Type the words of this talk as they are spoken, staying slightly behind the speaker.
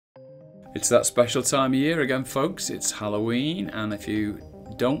It's that special time of year again, folks. It's Halloween, and if you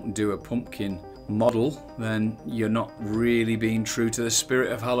don't do a pumpkin model, then you're not really being true to the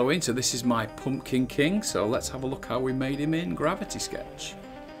spirit of Halloween. So this is my Pumpkin King, so let's have a look how we made him in Gravity Sketch.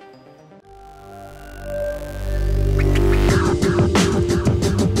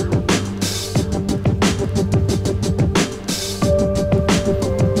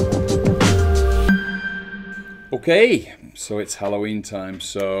 Okay, so it's Halloween time,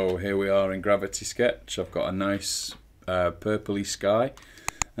 so here we are in Gravity Sketch. I've got a nice purpley sky,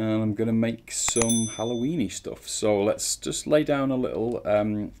 and I'm going to make some Halloweeny stuff. So let's just lay down a little,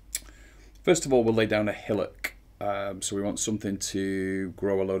 first of all we'll lay down a hillock. So we want something to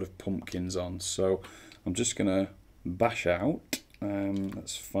grow a load of pumpkins on. So I'm just going to bash out,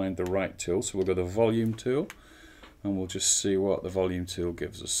 let's find the right tool. So we'll go to the volume tool, and we'll just see what the volume tool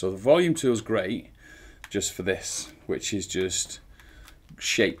gives us. So the volume tool is great just for this, which is just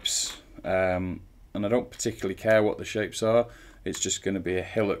shapes, and I don't particularly care what the shapes are. It's just going to be a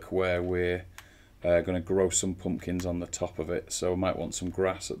hillock where we're going to grow some pumpkins on the top of it, so I might want some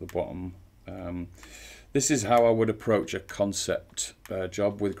grass at the bottom. This is how I would approach a concept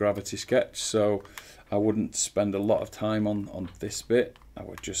job with Gravity Sketch, so I wouldn't spend a lot of time on this bit. I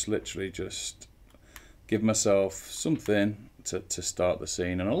would just literally just give myself something to start the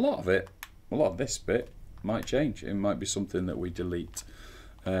scene, and a lot of this bit might change. It might be something that we delete.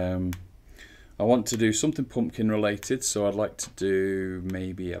 I want to do something pumpkin related, so I'd like to do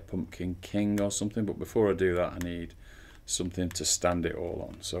maybe a Pumpkin King or something, but before I do that I need something to stand it all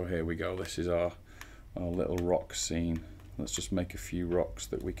on. So here we go, this is our little rock scene. Let's just make a few rocks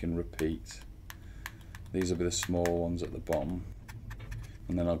that we can repeat. These will be the small ones at the bottom,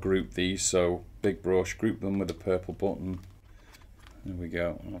 and then I'll group these. So big brush, group them with a purple button. There we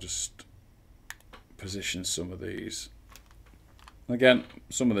go. I'll just position some of these. Again,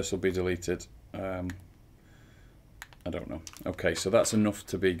 some of this will be deleted. I don't know. Okay, so that's enough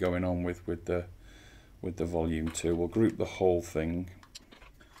to be going on with the volume tool. We'll group the whole thing.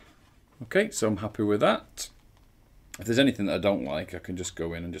 Okay, so I'm happy with that. If there's anything that I don't like, I can just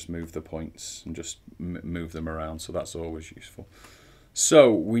go in and just move the points and just move them around. So that's always useful.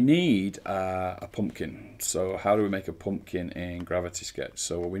 So we need a pumpkin. So how do we make a pumpkin in Gravity Sketch?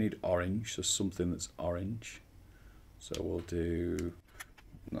 So we need orange, so something that's orange. So we'll do,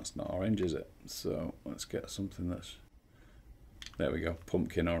 that's not orange, is it? So let's get something that's, there we go,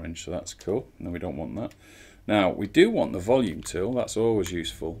 pumpkin orange. So that's cool. No, we don't want that. Now we do want the volume tool. That's always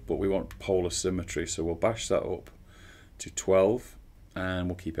useful, but we want polar symmetry. So we'll bash that up to 12, and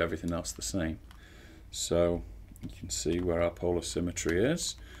we'll keep everything else the same. So you can see where our polar symmetry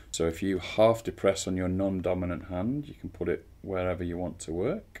is. So if you half depress on your non-dominant hand, you can put it wherever you want to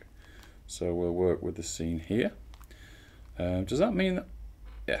work. So we'll work with the scene here. Does that mean that,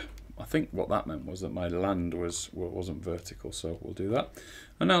 yeah, I think what that meant was that my land wasn't vertical, so we'll do that.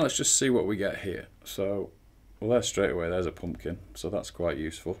 And now let's just see what we get here. So, well, there straight away, there's a pumpkin, so that's quite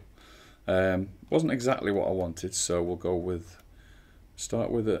useful. Wasn't exactly what I wanted, so we'll go with,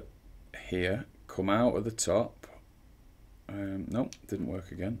 start with it here, come out at the top. Nope, didn't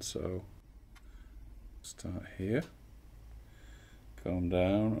work again, so start here, come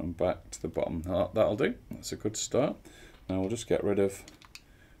down and back to the bottom. That'll do, that's a good start. Now we'll just get rid of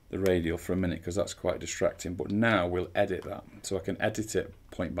the radial for a minute because that's quite distracting, but now we'll edit that. So I can edit it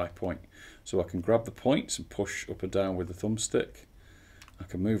point by point. So I can grab the points and push up and down with the thumbstick. I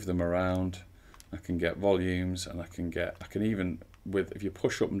can move them around, I can get volumes, and I can even, if you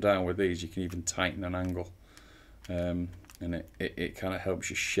push up and down with these, you can even tighten an angle. And it kind of helps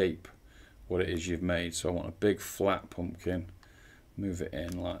you shape what it is you've made. So I want a big flat pumpkin, move it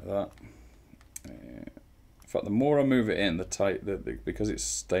in like that. In fact, the more I move it in, because it's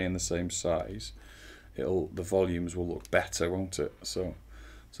staying the same size, the volumes will look better, won't it? So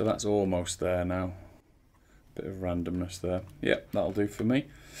that's almost there now. Bit of randomness there. Yep, that'll do for me.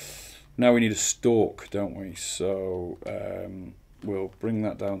 Now we need a stalk, don't we? So we'll bring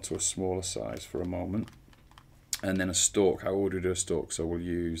that down to a smaller size for a moment. And then a stalk, how would we do a stalk? So we'll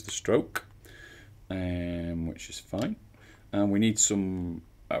use the stroke, which is fine. And we need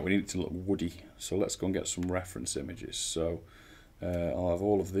it to look woody. So let's go and get some reference images. So I'll have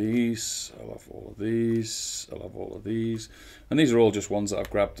all of these, I'll have all of these, I'll have all of these. And these are all just ones that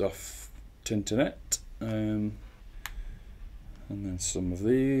I've grabbed off Tinternet. And then some of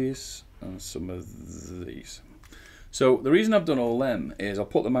these, and some of these. So the reason I've done all them is I'll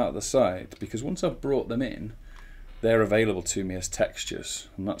put them out of the side, because once I've brought them in, they're available to me as textures,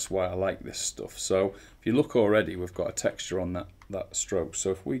 and that's why I like this stuff. So if you look already, we've got a texture on that stroke. So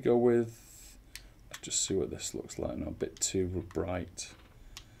if we go with, let's just see what this looks like now, a bit too bright.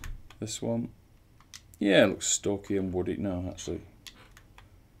 This one. Yeah, it looks stalky and woody. No, actually.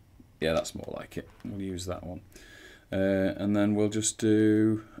 Yeah, that's more like it. We'll use that one. And then we'll just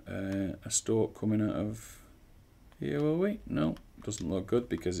do a stalk coming out of here, will we? No, doesn't look good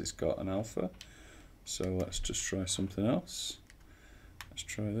because it's got an alpha. So let's just try something else. Let's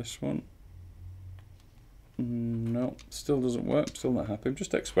try this one. No, still doesn't work. Still not happy. I'm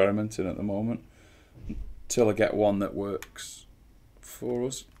just experimenting at the moment till I get one that works for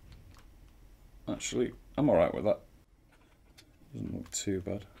us. Actually, I'm alright with that. Doesn't look too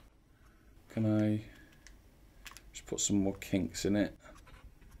bad. Can I just put some more kinks in it?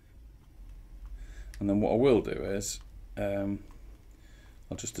 And then what I will do is I'll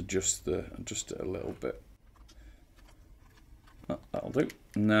just adjust it a little bit. That'll do.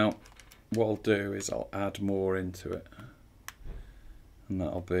 Now what I'll do is I'll add more into it, and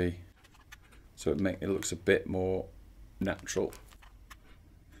that'll be so it looks a bit more natural.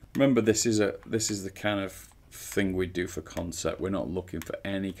 Remember, this is the kind of thing we do for concept. We're not looking for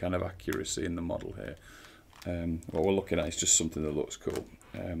any kind of accuracy in the model here. What we're looking at is just something that looks cool.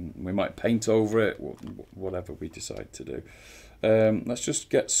 We might paint over it, whatever we decide to do. Let's just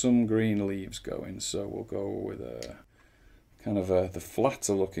get some green leaves going. So we'll go with a kind of the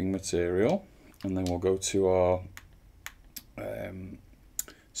flatter looking material, and then we'll go to our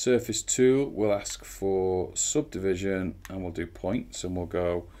surface tool. We'll ask for subdivision, and we'll do points, and we'll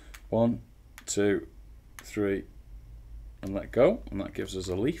go 1, 2, 3, and let go, and that gives us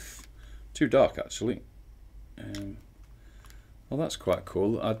a leaf. Too dark actually. Well, that's quite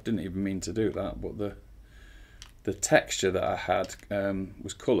cool. I didn't even mean to do that, but the texture that I had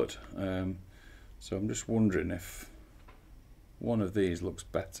was coloured. So I'm just wondering if one of these looks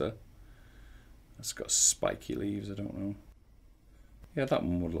better. It's got spiky leaves, I don't know. Yeah, that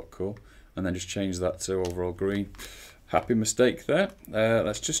one would look cool. And then just change that to overall green. Happy mistake there.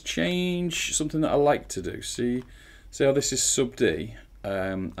 Let's just change something that I like to do. See how this is sub D?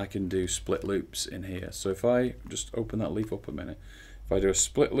 I can do split loops in here. So if I just open that leaf up a minute, if I do a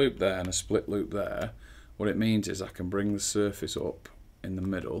split loop there and a split loop there, what it means is I can bring the surface up in the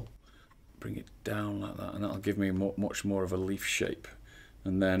middle, bring it down like that, and that'll give me much more of a leaf shape,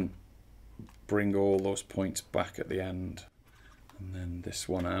 and then bring all those points back at the end, and then this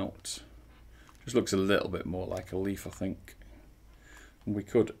one out. Just looks a little bit more like a leaf, I think. And we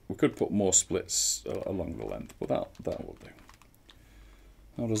could put more splits along the length, but that will do.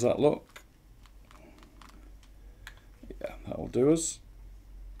 How does that look? Yeah, that'll do us.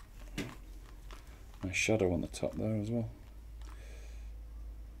 Nice shadow on the top there as well.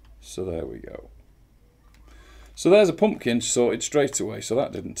 So there we go. So there's a pumpkin sorted straight away, so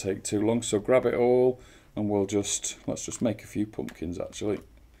that didn't take too long. So grab it all, and let's just make a few pumpkins actually.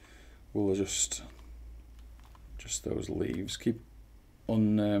 We'll just those leaves. Keep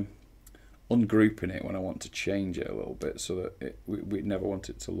ungrouping it when I want to change it a little bit, so that we never want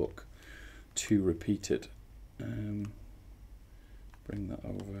it to look too repeated. Bring that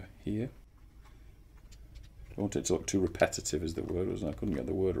over here. I want it to look too repetitive is the word, wasn't it? I couldn't get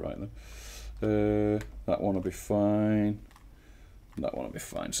the word right then. That one will be fine. That one will be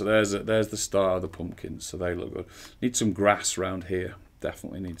fine. So there's the start of the pumpkins, so they look good. Need some grass around here.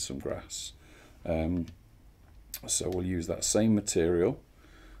 Definitely need some grass. So we'll use that same material,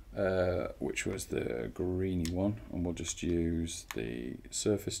 which was the greeny one, and we'll just use the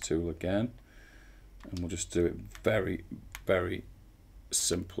surface tool again, and we'll just do it very, very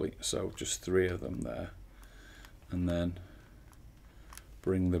simply. So just 3 of them there, and then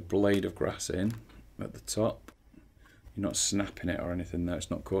bring the blade of grass in at the top. You're not snapping it or anything there, it's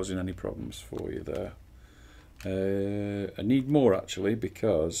not causing any problems for you there. I need more actually,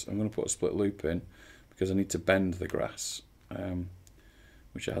 because I'm going to put a split loop in, because I need to bend the grass,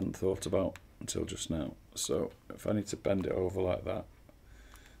 which I hadn't thought about until just now. So if I need to bend it over like that,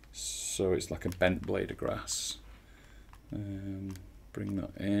 so it's like a bent blade of grass, bring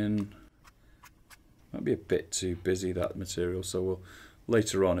that in. Might be a bit too busy, that material, so we'll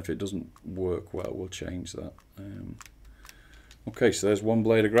later on, if it doesn't work well, we'll change that. Okay, so there's one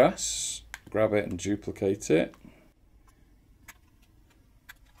blade of grass. Grab it and duplicate it.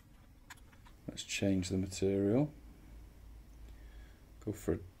 Let's change the material. Go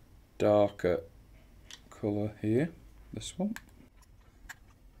for a darker colour here, this one.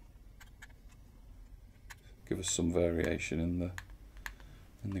 Give us some variation in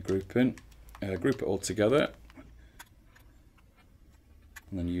the grouping. Group it all together,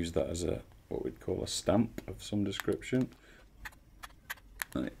 and then use that as what we'd call a stamp of some description.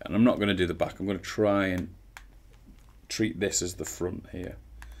 And I'm not going to do the back. I'm going to try and treat this as the front here.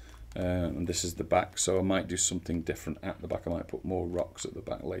 and this is the back, so I might do something different at the back. I might put more rocks at the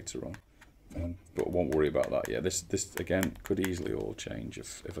back later on, but I won't worry about that. Yeah, this again could easily all change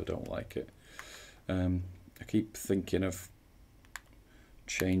if I don't like it. I keep thinking of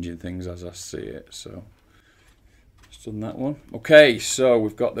changing things as I see it, so just done that one. Okay, so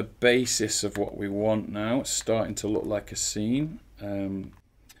we've got the basis of what we want now. It's starting to look like a scene.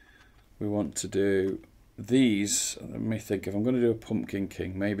 We want to do these. Let me think, if I'm going to do a Pumpkin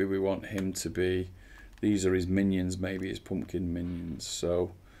King, maybe we want him to be, these are his minions, maybe his pumpkin minions.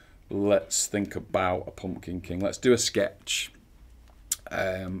 So let's think about a Pumpkin King. Let's do a sketch.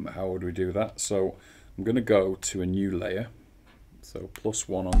 How would we do that? So I'm going to go to a new layer, so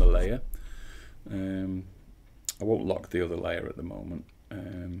 +1 on the layer. I won't lock the other layer at the moment,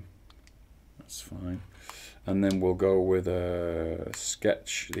 that's fine. And then we'll go with a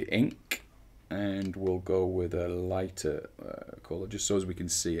sketch, the ink, and we'll go with a lighter colour, just so as we can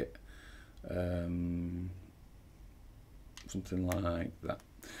see it. Something like that.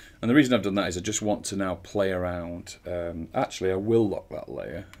 And the reason I've done that is I just want to now play around. Actually, I will lock that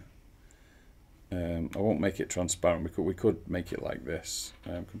layer. I won't make it transparent. We could make it like this,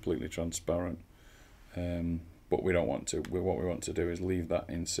 completely transparent. But we don't want to. What we want to do is leave that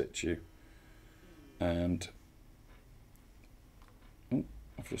in situ. And oh,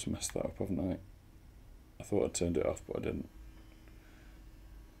 I've just messed that up, haven't I? I thought I turned it off, but I didn't.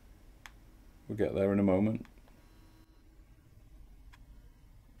 We'll get there in a moment.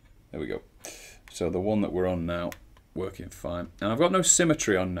 There we go. So the one that we're on now, working fine. And I've got no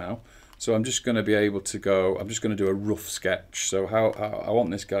symmetry on now, so I'm just going to be able to go, I'm just going to do a rough sketch. So how I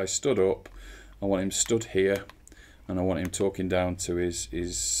want this guy stood up, I want him stood here, and I want him talking down to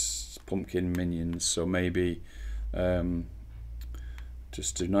his pumpkin minions. So maybe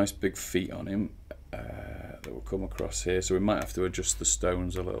just do nice big feet on him that will come across here. So we might have to adjust the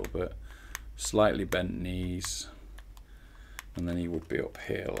stones a little bit. Slightly bent knees. And then he would be up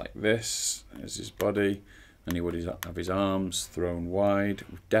here like this as his body, and he would have his arms thrown wide.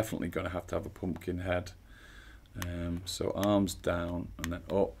 We're definitely going to have a pumpkin head. So arms down and then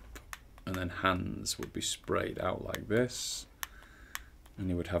up, and then hands would be sprayed out like this. And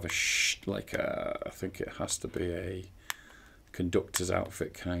he would have I think it has to be a conductor's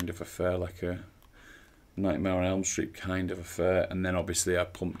outfit kind of affair, like a Nightmare on Elm Street kind of affair, and then obviously a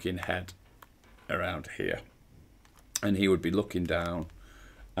pumpkin head around here. And he would be looking down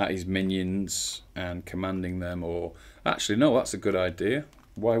at his minions and commanding them, or actually no, that's a good idea.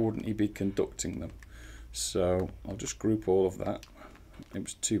 Why wouldn't he be conducting them? So I'll just group all of that. It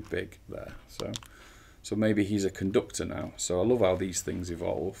was too big there. So maybe he's a conductor now. So I love how these things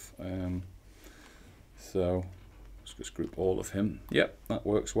evolve. So let's just group all of him. Yep, that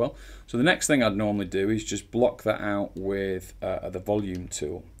works well. So the next thing I'd normally do is just block that out with the volume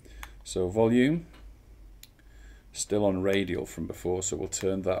tool. So volume. Still on radial from before, so we'll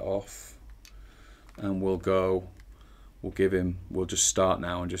turn that off, and we'll just start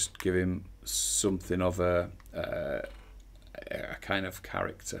now and just give him something of a kind of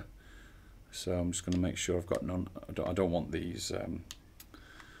character. So I'm just going to make sure I've got none. I don't want these. I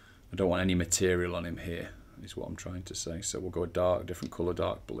don't want any material on him here, is what I'm trying to say. So we'll go a different color,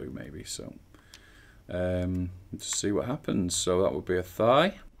 dark blue maybe. So let's see what happens. So that would be a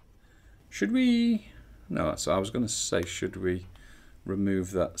thigh. Should we? No, so I was going to say, should we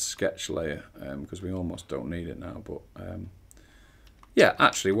remove that sketch layer, because we almost don't need it now. But yeah,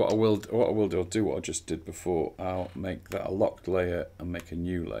 actually, what I will do, I'll do what I just did before. I'll make that a locked layer and make a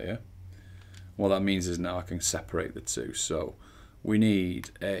new layer. What that means is now I can separate the two. So we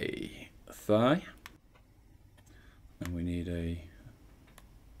need a thigh, and we need a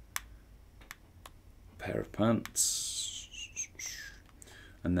pair of pants,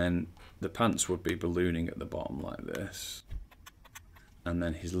 and then the pants would be ballooning at the bottom like this, and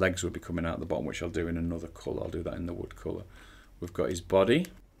then his legs would be coming out the bottom, which I'll do in another colour. I'll do that in the wood colour. We've got his body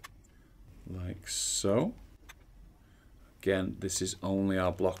like so. Again, this is only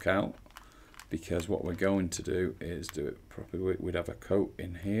our block out, because what we're going to do is do it properly. We'd have a coat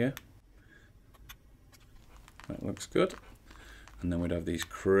in here. That looks good. And then we'd have these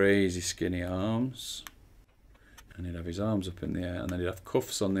crazy skinny arms. And he'd have his arms up in the air, and then he'd have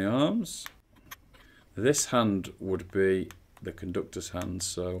cuffs on the arms. This hand would be the conductor's hand,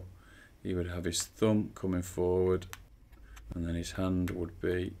 so he would have his thumb coming forward, and then his hand would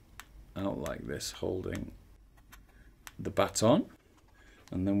be out like this, holding the baton.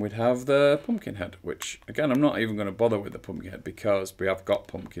 And then we'd have the pumpkin head, which, again, I'm not even going to bother with the pumpkin head because we have got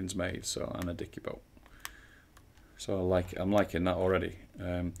pumpkins made, so, and a dicky boat. So I'm liking that already.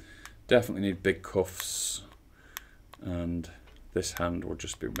 Definitely need big cuffs. And this hand will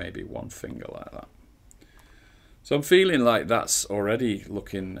just be maybe one finger like that. So I'm feeling like that's already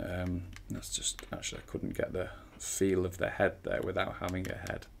looking, that's just, actually I couldn't get the feel of the head there without having a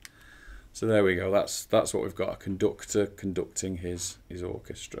head. So there we go, that's what we've got, a conductor conducting his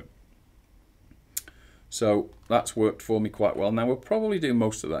orchestra. So that's worked for me quite well. Now we'll probably do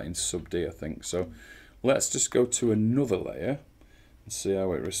most of that in sub D, I think. So let's just go to another layer and see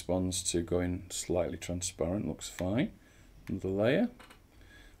how it responds to going slightly transparent. Looks fine. Another layer.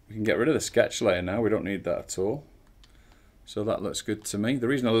 We can get rid of the sketch layer now, we don't need that at all. So that looks good to me. The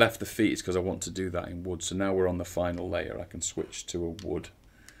reason I left the feet is because I want to do that in wood. So now we're on the final layer, I can switch to a wood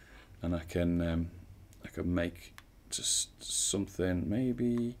and I can make just something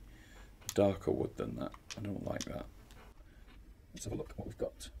maybe darker wood than that. I don't like that. Let's have a look at what we've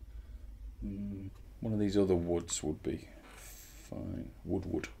got. One of these other woods would be fine.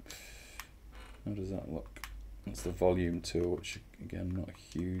 Wood. How does that look? That's the volume tool, which again not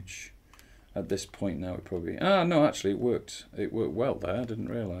huge. At this point now it probably, no, actually it worked well there. I didn't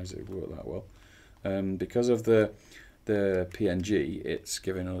realise it worked that well. Because of the PNG, it's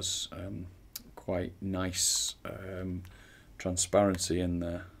giving us quite nice transparency in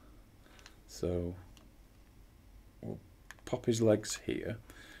there. So we'll pop his legs here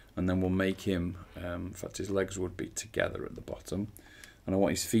and then we'll make him, in fact his legs would be together at the bottom, and I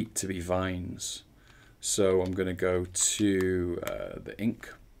want his feet to be vines. So I'm going to go to the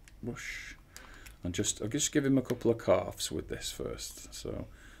ink brush and I'll just give him a couple of calves with this first. So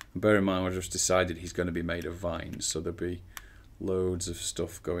bear in mind, I've just decided he's going to be made of vines, so there'll be loads of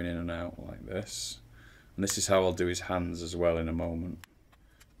stuff going in and out like this. And this is how I'll do his hands as well in a moment.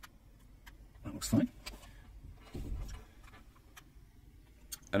 That looks fine.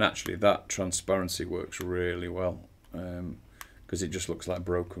 And actually that transparency works really well because it just looks like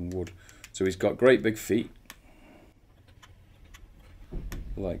broken wood. So he's got great big feet,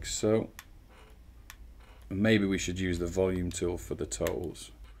 like so. Maybe we should use the volume tool for the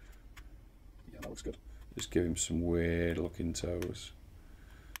toes. Yeah, that looks good. Just give him some weird looking toes.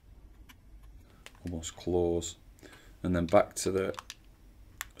 Almost claws. And then back to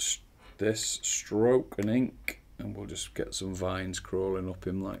this stroke and ink, and we'll just get some vines crawling up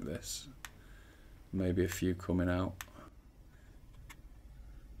him like this. Maybe a few coming out.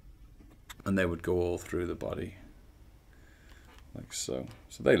 And they would go all through the body. Like so.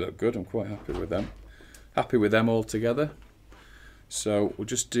 So they look good, I'm quite happy with them. Happy with them all together. So we'll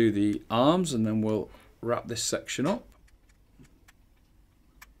just do the arms and then we'll wrap this section up.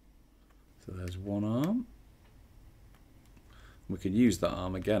 So there's one arm. We could use that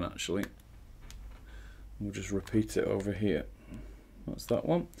arm again actually. We'll just repeat it over here. That's that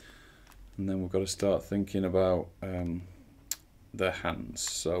one. And then we've got to start thinking about the hands.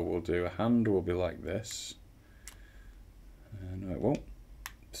 So we'll do a hand will be like this. No, it won't.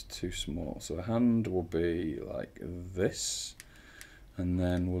 It's too small. So a hand will be like this. And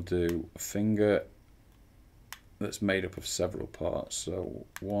then we'll do a finger that's made up of several parts. So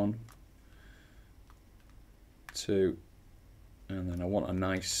 1, 2, and then I want a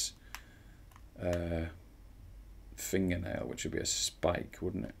nice fingernail, which would be a spike,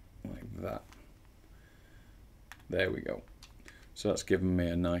 wouldn't it? Like that. There we go. So that's given me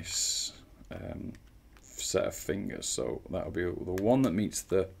a nice set of fingers. So that'll be the one that meets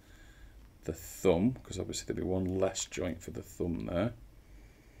the thumb, because obviously there'll be one less joint for the thumb there.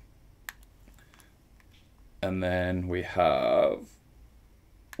 And then we have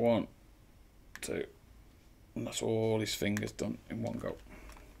 1, 2, and that's all his fingers done in one go.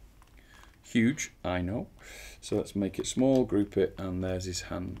 Huge, I know. So let's make it small, group it, and there's his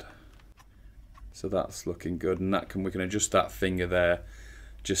hand. So that's looking good, and we can adjust that finger there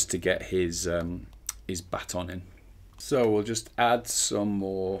just to get his baton in. So we'll just add some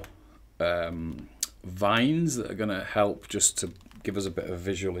more vines that are going to help just to give us a bit of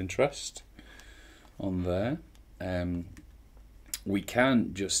visual interest on there. We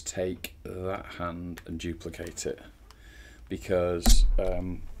can just take that hand and duplicate it, because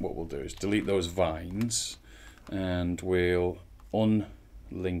what we'll do is delete those vines and we'll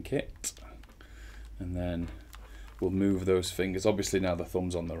unlink it, and then we'll move those fingers. Obviously now the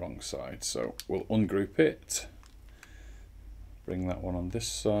thumb's on the wrong side, so we'll ungroup it, bring that one on this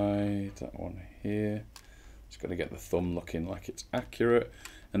side, that one here. Just got to get the thumb looking like it's accurate,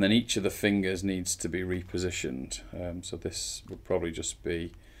 and then each of the fingers needs to be repositioned. So this would probably just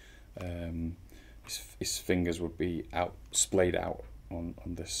be his fingers would be splayed out on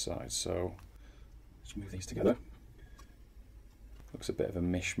this side. So let's move these together. Looks a bit of a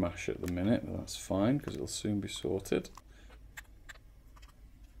mishmash at the minute, but that's fine because it'll soon be sorted.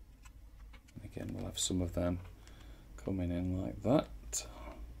 And again, we'll have some of them coming in like that.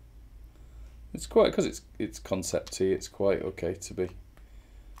 It's quite, because it's concept-y, it's quite okay to be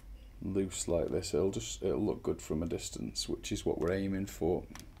loose like this. It'll look good from a distance, which is what we're aiming for.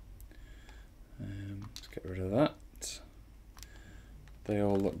 Let's get rid of that. They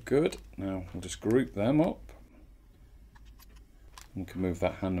all look good. Now we'll just group them up. We can move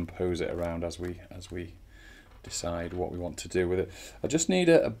that hand and pose it around as we decide what we want to do with it. I just need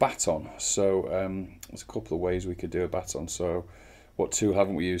a baton. So there's a couple of ways we could do a baton. So what tool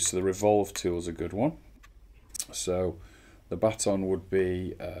haven't we used? So the revolve tool is a good one. So the baton would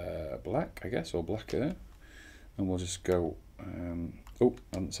be black, I guess, or blacker. And we'll just go, oh,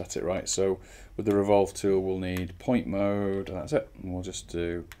 I haven't set it right. So with the revolve tool, we'll need point mode, and that's it. And we'll just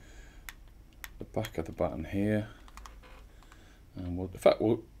do the back of the baton here. And in fact,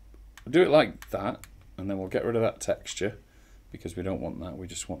 we'll do it like that, and then we'll get rid of that texture because we don't want that. We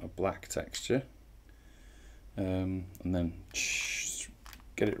just want a black texture. And then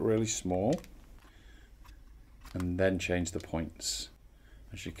get it really small, and then change the points,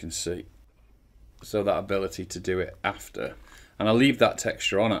 as you can see. So that ability to do it after, and I'll leave that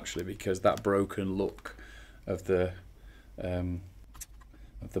texture on actually, because that broken look of the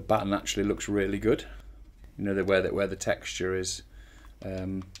baton actually looks really good. You know, where the texture is.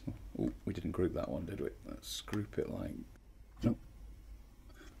 Ooh, we didn't group that one, did we? Let's group it like. Nope.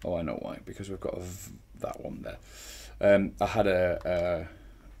 Oh, I know why. Because we've got that one there. I had a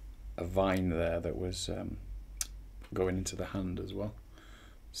vine there that was going into the hand as well.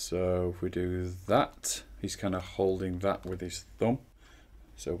 So if we do that, he's kind of holding that with his thumb.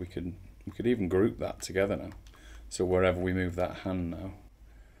 So we could even group that together now. So wherever we move that hand now,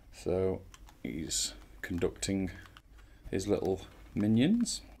 so he's conducting his little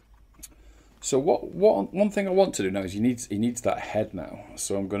minions. So one thing I want to do now is he needs that head now.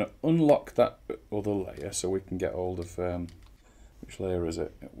 So I'm going to unlock that other layer so we can get hold of which layer is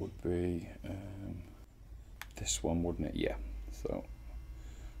it? It would be this one, wouldn't it? Yeah.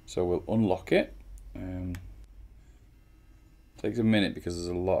 So we'll unlock it. Takes a minute because there's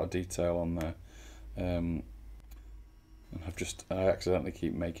a lot of detail on there. And I accidentally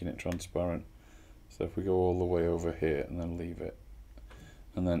keep making it transparent. So if we go all the way over here and then leave it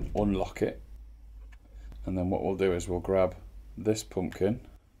and then unlock it, and then what we'll do is we'll grab this pumpkin,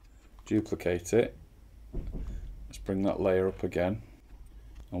 duplicate it, let's bring that layer up again,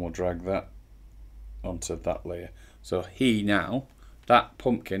 and we'll drag that onto that layer. So that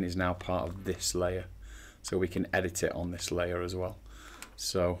pumpkin is now part of this layer, so we can edit it on this layer as well.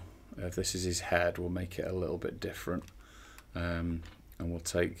 So if this is his head, we'll make it a little bit different, and we'll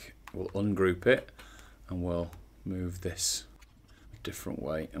ungroup it, and we'll move this a different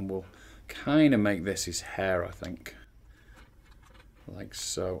way, and we'll kind of make this his hair, I think, like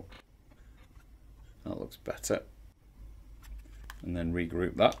so. That looks better. And then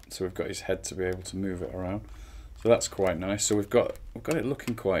regroup that, so we've got his head to be able to move it around. So that's quite nice. So we've got it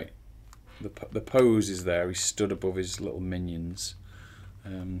looking quite. The pose is there. He's stood above his little minions,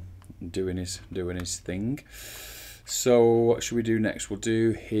 doing his thing. So what should we do next? We'll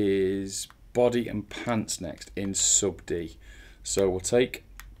do his body and pants next in sub D. So we'll take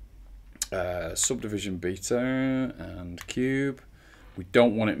subdivision beta and cube. We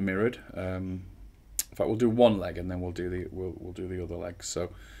don't want it mirrored. In fact, we'll do one leg and then we'll do the other leg.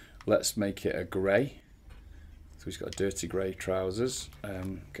 So let's make it a grey. So he's got dirty grey trousers.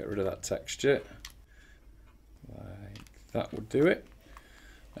 Get rid of that texture. Like that would do it.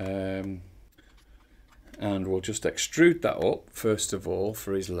 And we'll just extrude that up first of all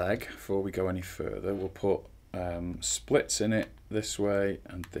for his leg before we go any further. We'll put splits in it this way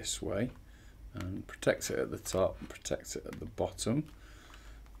and this way, and protect it at the top and protect it at the bottom.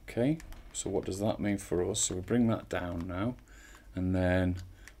 Okay, so what does that mean for us? So we bring that down now, and then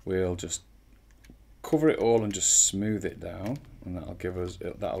we'll just cover it all and just smooth it down, and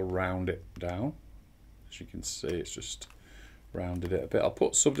that'll round it down. As you can see, it's just rounded it a bit. I'll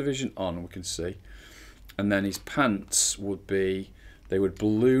put subdivision on, we can see. And then his pants they would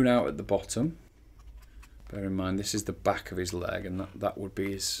balloon out at the bottom. Bear in mind, this is the back of his leg, and that would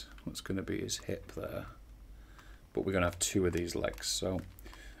be what's going to be his hip there. But we're going to have two of these legs. So,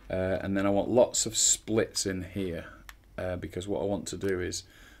 and then I want lots of splits in here, because what I want to do is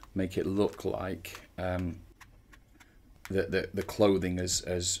make it look like the clothing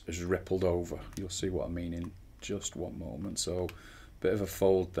has rippled over. You'll see what I mean in just one moment. So, bit of a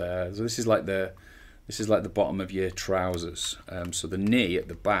fold there. So this is like the bottom of your trousers. So the knee at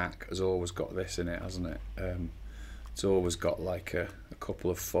the back has always got this in it, hasn't it? It's always got like a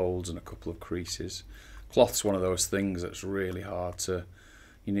couple of folds and a couple of creases. Cloth's one of those things that's really hard to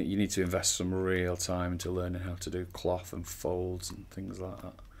you need to invest some real time into learning how to do cloth and folds and things like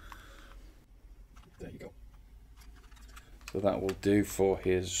that. There you go. So that will do for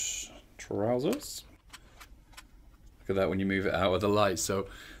his trousers. Look at that when you move it out of the light. So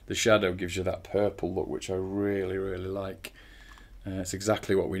the shadow gives you that purple look, which I really, really like. It's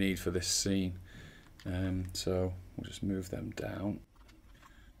exactly what we need for this scene. So we'll just move them down.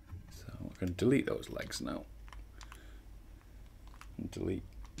 So we're going to delete those legs now. And delete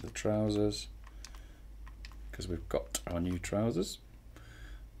the trousers, because we've got our new trousers.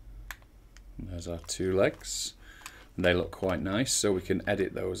 And there's our two legs. And they look quite nice, so we can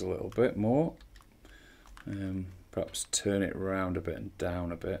edit those a little bit more. Perhaps turn it around a bit and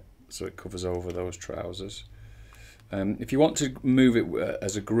down a bit so it covers over those trousers. If you want to move it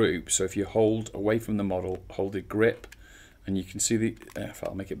as a group, so if you hold away from the model, hold the grip, and you can see the,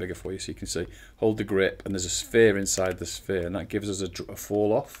 I'll make it bigger for you so you can see, hold the grip and there's a sphere inside the sphere, and that gives us a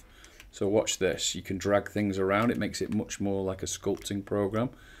fall off. So watch this, you can drag things around, it makes it much more like a sculpting program.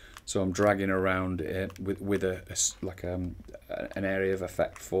 So I'm dragging around it with an area of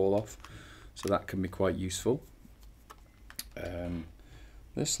effect fall off. So that can be quite useful.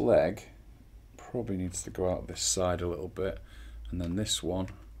 This leg probably needs to go out this side a little bit, and then this one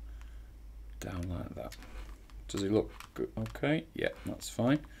down like that. Does he look good? Okay, yeah, that's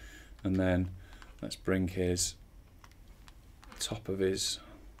fine. And then let's bring his top of his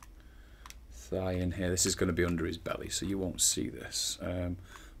thigh in here. This is going to be under his belly, so you won't see this.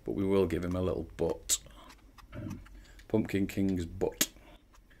 But we will give him a little butt. Pumpkin King's butt.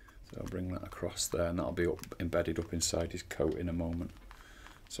 So I'll bring that across there, and that'll be embedded up inside his coat in a moment.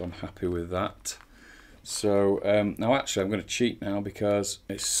 So I'm happy with that. So now actually I'm going to cheat now, because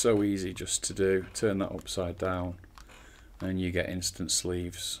it's so easy just to do. Turn that upside down and you get instant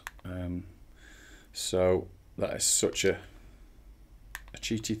sleeves. So that is such a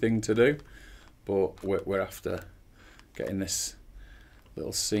cheaty thing to do, but we're after getting this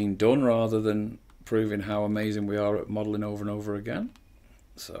little scene done rather than proving how amazing we are at modelling over and over again.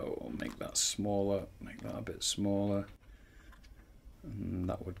 So I'll make that smaller, make that a bit smaller, and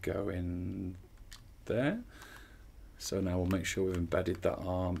that would go in there. So now we'll make sure we've embedded that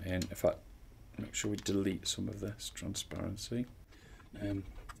arm in. In fact, make sure we delete some of this transparency.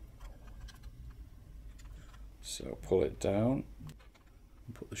 So pull it down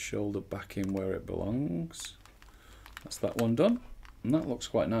and put the shoulder back in where it belongs. That's that one done. And that looks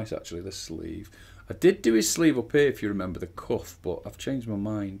quite nice actually, the sleeve. I did do his sleeve up here if you remember, the cuff, but I've changed my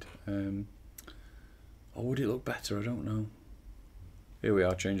mind. Or would it look better? I don't know. Here we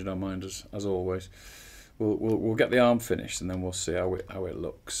are, changing our mind as always. We'll get the arm finished and then we'll see how it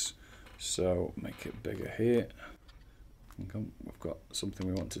looks. So make it bigger here. We've got something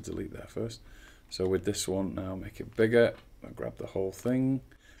we want to delete there first. So with this one now, make it bigger. I'll grab the whole thing.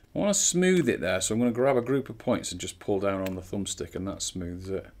 I want to smooth it there, so I'm going to grab a group of points and just pull down on the thumbstick, and that smooths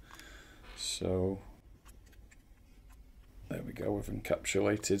it. So there we go, we've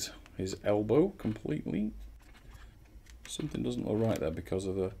encapsulated his elbow completely. Something doesn't look right there because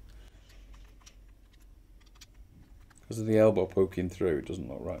of the elbow poking through. It doesn't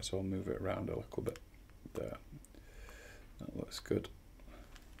look right, so I'll move it around a little bit there. That looks good.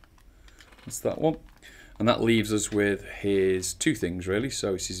 That's that one. And that leaves us with his two things really.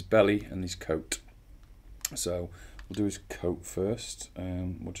 So it's his belly and his coat. So we'll do his coat first.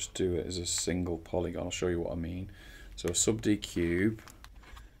 We'll just do it as a single polygon. I'll show you what I mean. So a sub D cube.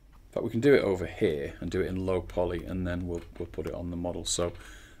 In fact, we can do it over here and do it in low poly, and then we'll put it on the model. So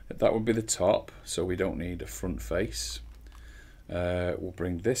that would be the top. So we don't need a front face. We'll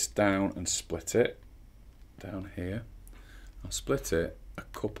bring this down and split it down here. I'll split it a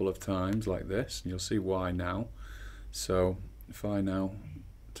couple of times like this, and you'll see why now. So if I now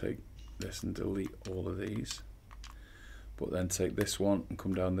take this and delete all of these, but then take this one and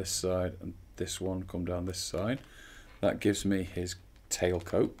come down this side, and this one come down this side, that gives me his tail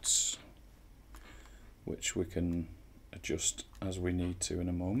coats, which we can adjust as we need to in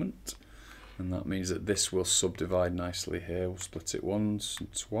a moment. And that means that this will subdivide nicely here. We'll split it once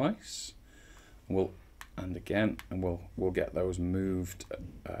and twice, and again, and we'll get those moved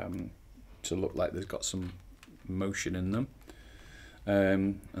to look like they've got some motion in them.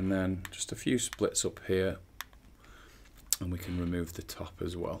 And then just a few splits up here, and we can remove the top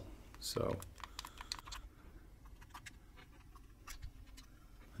as well. So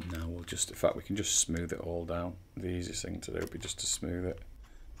and now we'll just, in fact, we can just smooth it all down. The easiest thing to do would be just to smooth it.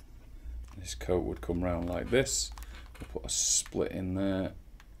 This coat would come round like this. We'll put a split in there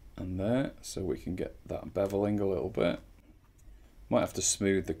and there, so we can get that beveling a little bit. Might have to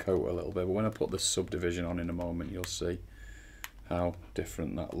smooth the coat a little bit, but when I put the subdivision on in a moment, you'll see how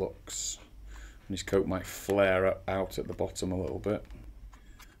different that looks. And his coat might flare out at the bottom a little bit,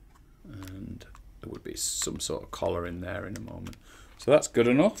 and there would be some sort of collar in there in a moment. So that's good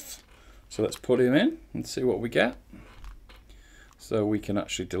enough. So let's put him in and see what we get. So we can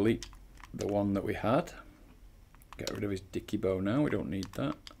actually delete the one that we had. Get rid of his dicky bow now, we don't need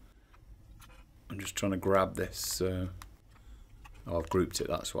that. I'm just trying to grab this. Oh, I've grouped it,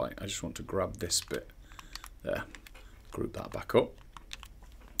 that's why. I just want to grab this bit there. Group that back up.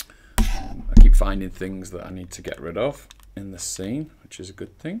 I keep finding things that I need to get rid of in the scene, which is a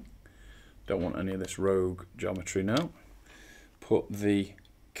good thing. Don't want any of this rogue geometry now. Put the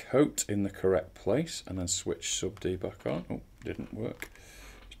coat in the correct place and then switch sub D back on. Oh, didn't work.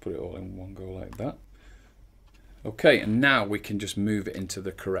 Just put it all in one go like that. Okay, and now we can just move it into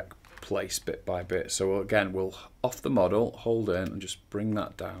the correct place bit by bit. So again, we'll off the model, hold in and just bring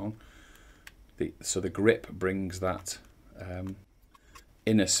that down. So the grip brings that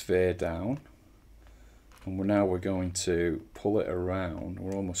inner sphere down, and we're going to pull it around.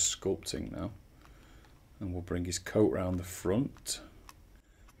 We're almost sculpting now, and we'll bring his coat round the front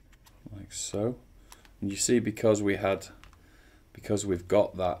like so. And you see, because we've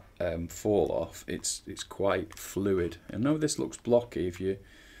got that fall off, it's quite fluid. I know this looks blocky. If you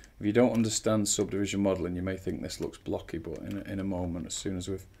don't understand subdivision modeling, you may think this looks blocky, but in a moment, as soon as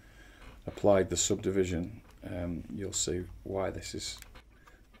we've applied the subdivision, you'll see why this is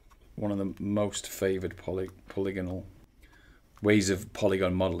one of the most favoured polygonal ways of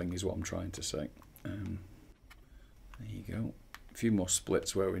polygon modelling, is what I'm trying to say. There you go. A few more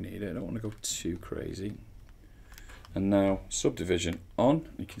splits where we need it. I don't want to go too crazy. And now subdivision on.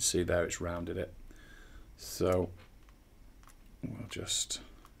 You can see there it's rounded it. So we'll just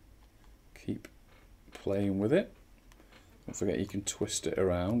keep playing with it. Don't forget you can twist it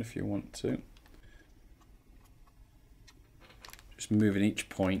around if you want to. Just moving each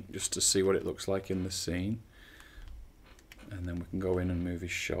point just to see what it looks like in the scene. And then we can go in and move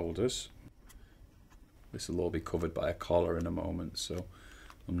his shoulders. This will all be covered by a collar in a moment, so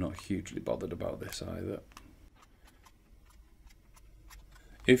I'm not hugely bothered about this either.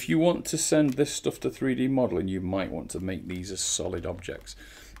 If you want to send this stuff to 3D modeling, you might want to make these as solid objects.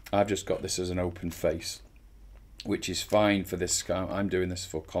 I've just got this as an open face, which is fine for this guy. I'm doing this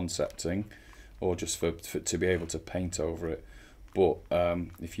for concepting, or just for to be able to paint over it. But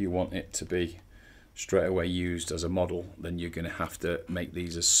if you want it to be straight away used as a model, then you're going to have to make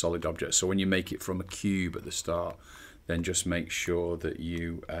these as solid objects. So when you make it from a cube at the start, then just make sure that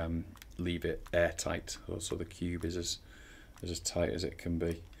you leave it airtight, so the cube is as tight as it can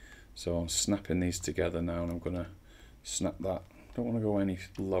be. So I'm snapping these together now, and I'm going to snap that. Don't want to go any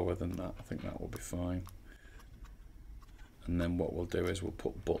lower than that. I think that will be fine. And then what we'll do is we'll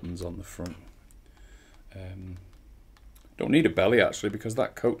put buttons on the front. Don't need a belly actually, because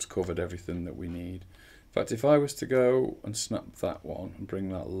that coat's covered everything that we need. In fact, if I was to go and snap that one and bring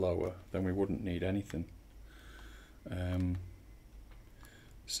that lower, then we wouldn't need anything.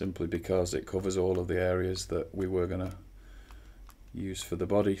 Simply because it covers all of the areas that we were going to use for the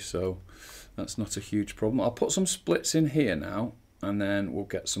body, so that's not a huge problem. I'll put some splits in here now, and then we'll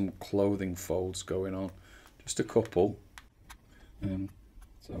get some clothing folds going on. Just a couple.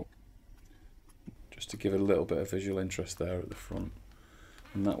 So just to give it a little bit of visual interest there at the front,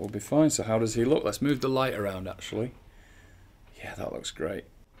 and that will be fine. So how does he look? Let's move the light around actually. Yeah, that looks great.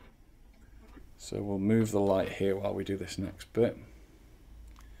 So we'll move the light here while we do this next bit.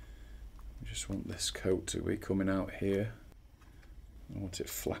 We just want this coat to be coming out here. I want it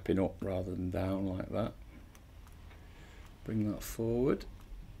flapping up rather than down like that. Bring that forward.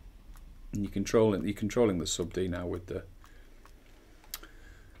 And you're controlling the sub D now with the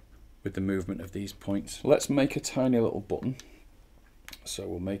movement of these points. Let's make a tiny little button. So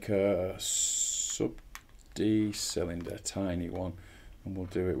we'll make a sub D cylinder, tiny one, and we'll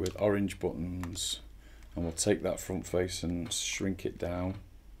do it with orange buttons, and we'll take that front face and shrink it down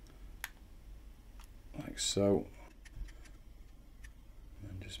like so,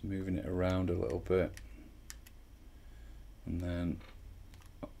 and just moving it around a little bit. And then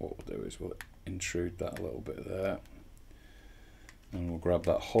what we'll do is we'll intrude that a little bit there, and we'll grab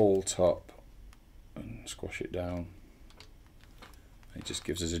that whole top and squash it down. It just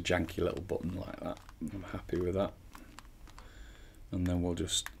gives us a janky little button like that. I'm happy with that. And then we'll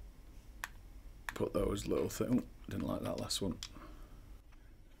just put those little things. Oh, didn't like that last one.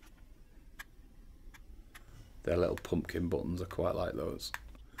 They're little pumpkin buttons. I quite like those.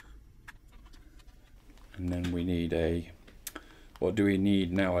 And then we need a, what do we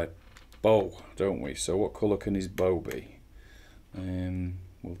need now? A bow, don't we? So what colour can his bow be?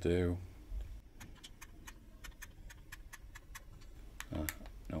 We'll do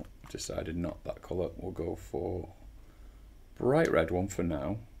decided not that colour. We'll go for bright red one for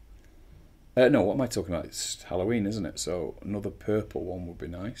now. No, what am I talking about? It's Halloween, isn't it? So another purple one would be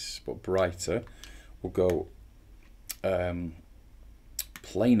nice, but brighter. We'll go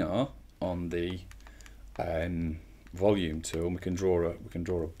planar on the volume tool. We can draw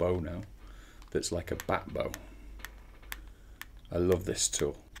a bow now that's like a bat bow. I love this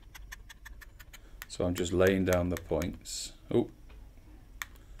tool. So I'm just laying down the points. Oh,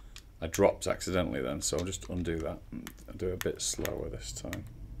 I dropped accidentally then, so I'll just undo that and do it a bit slower this time.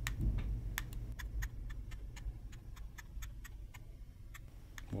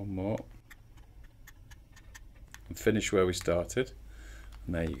 One more. And finish where we started.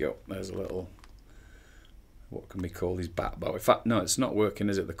 And there you go. There's a little, what can we call these bat bow? In fact, no, it's not working,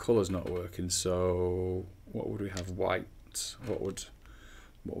 is it? The colour's not working. So what would we have? White. What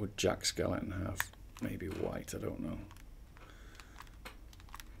would Jack Skellington have? Maybe white, I don't know.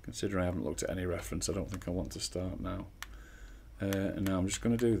 Considering I haven't looked at any reference, I don't think I want to start now. And now I'm just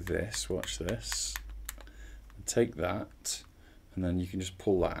going to do this, watch this. And take that, and then you can just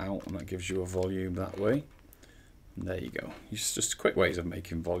pull that out, and that gives you a volume that way. And there you go. It's just quick ways of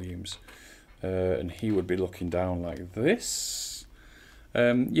making volumes. And he would be looking down like this.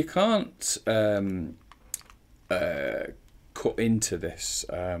 You can't cut into this.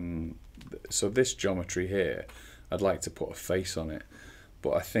 So this geometry here, I'd like to put a face on it.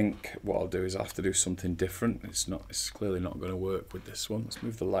 But I think what I'll do is I have to do something different. It's clearly not going to work with this one. Let's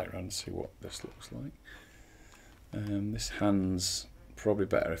move the light around and see what this looks like. This hand's probably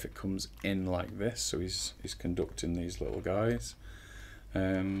better if it comes in like this, so he's conducting these little guys.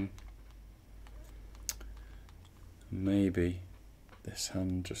 Maybe this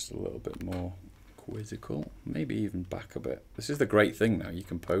hand just a little bit more quizzical, maybe even back a bit. This is the great thing now, you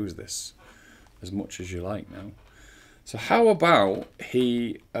can pose this as much as you like now. So how about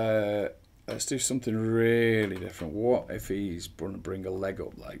let's do something really different. What if he's going to bring a leg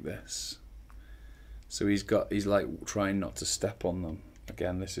up like this? So he's like trying not to step on them.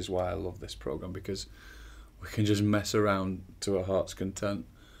 Again, this is why I love this program, because we can just mess around to our heart's content.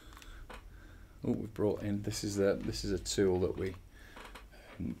 Oh, we've brought in, this is a tool that we,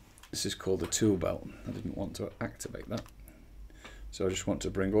 this is called a tool belt. I didn't want to activate that. So I just want to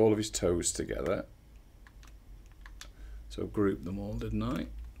bring all of his toes together. So group them all, didn't I? And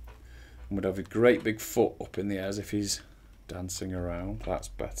we'd have a great big foot up in the air as if he's dancing around. That's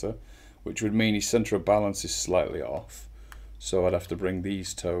better. Which would mean his centre of balance is slightly off. So I'd have to bring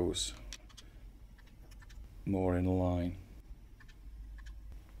these toes more in line.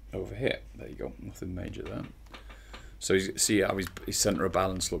 Over here. There you go. Nothing major there. So you see how his centre of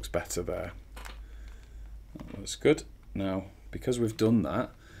balance looks better there. That looks good. Now, because we've done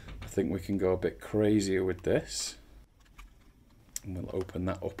that, I think we can go a bit crazier with this. And we'll open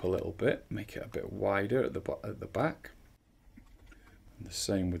that up a little bit, make it a bit wider at the back. And the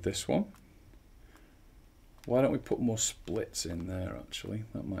same with this one. Why don't we put more splits in there actually?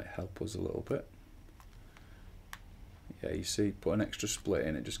 That might help us a little bit. Yeah, you see, put an extra split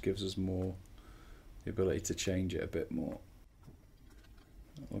in, it just gives us more, the ability to change it a bit more.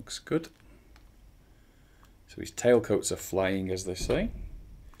 That looks good. So his tailcoats are flying, as they say.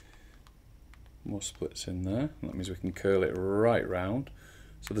 More splits in there. That means we can curl it right round.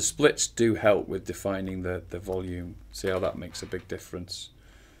 So the splits do help with defining the volume. See how that makes a big difference.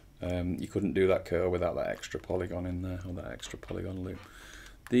 You couldn't do that curl without that extra polygon in there, or that extra polygon loop.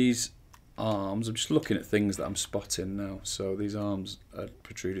 These arms, I'm just looking at things that I'm spotting now. So these arms are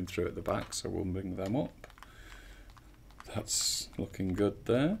protruding through at the back, so we'll bring them up. That's looking good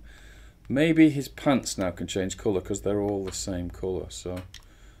there. Maybe his pants now can change colour because they're all the same colour. So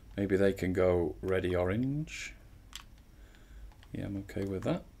maybe they can go reddy orange. Yeah, I'm okay with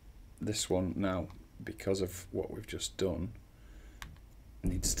that. This one now, because of what we've just done,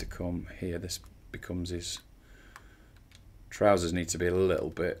 needs to come here. This becomes his trousers need to be a little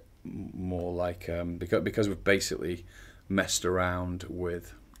bit more like, because we've basically messed around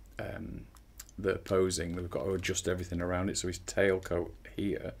with the posing, we've got to adjust everything around it. So his tailcoat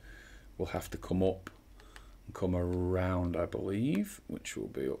here will have to come up and come around, I believe, which will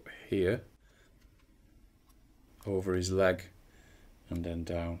be up here over his leg and then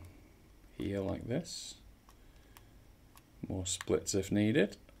down here like this. More splits if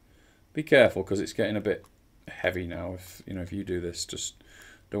needed. Be careful because it's getting a bit heavy now. If you do this, just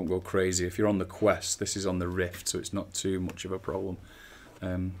don't go crazy. If you're on the Quest, this is on the Rift, so it's not too much of a problem.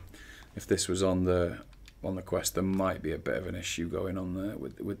 If this was on the Quest, there might be a bit of an issue going on there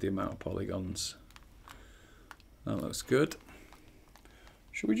with the amount of polygons. That looks good.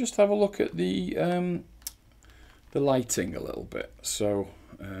 Should we just have a look at the lighting a little bit? So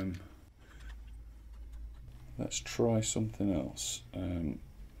Let's try something else. In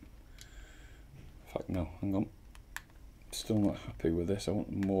fact, no, hang on. Still not happy with this. I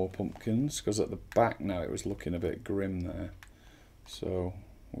want more pumpkins, because at the back now it was looking a bit grim there. So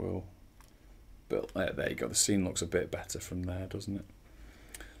we'll build, there you go, the scene looks a bit better from there, doesn't it?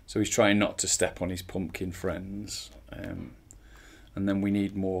 So he's trying not to step on his pumpkin friends. And then we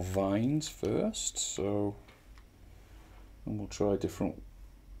need more vines first, so and we'll try different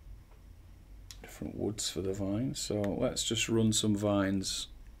woods for the vines. So let's just run some vines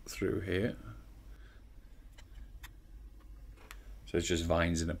through here. So it's just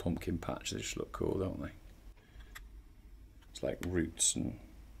vines in a pumpkin patch. They just look cool, don't they? It's like roots and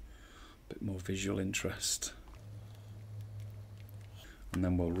a bit more visual interest. And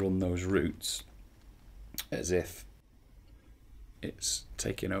then we'll run those roots as if it's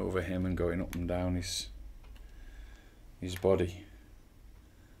taking over him and going up and down his body.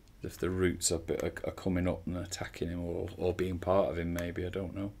 As if the roots are coming up and attacking him, or being part of him, maybe, I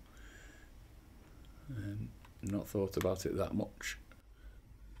don't know. Not thought about it that much.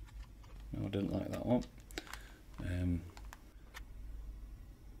 No, I didn't like that one.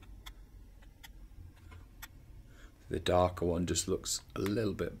 The darker one just looks a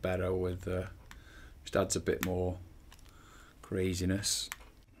little bit better with, just adds a bit more craziness.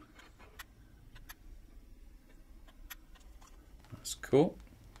 That's cool.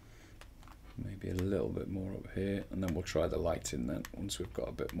 Maybe a little bit more up here, and then we'll try the lighting then once we've got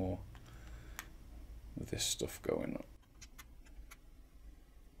a bit more of this stuff going on.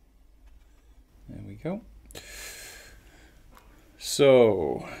 There we go.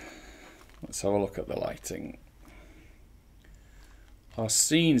 So let's have a look at the lighting. Our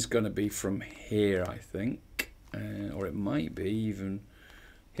scene's going to be from here, I think, or it might be even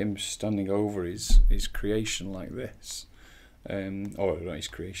him standing over his creation like this. Or not his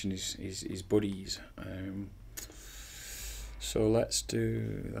creation, his buddies. So let's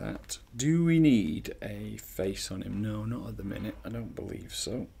do that. Do we need a face on him? No, not at the minute. I don't believe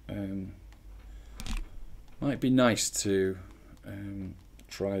so. Might be nice to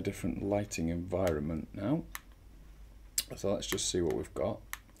try a different lighting environment now. So let's just see what we've got.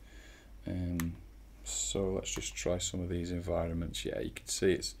 So let's just try some of these environments. Yeah, you can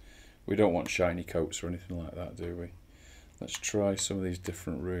see we don't want shiny coats or anything like that, do we? Let's try some of these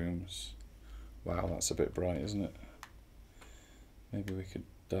different rooms. Wow, that's a bit bright, isn't it? Maybe we could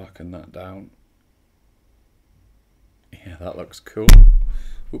darken that down. Yeah, that looks cool.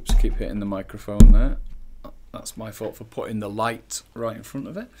 Oops, keep hitting the microphone there. That's my fault for putting the light right in front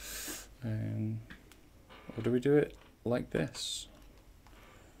of it. Or do we do it like this?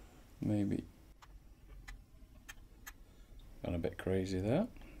 Maybe. Gone a bit crazy there.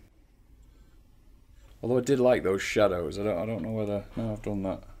 Although I did like those shadows. I don't know whether now I've done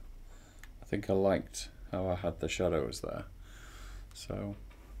that. I think I liked how I had the shadows there. So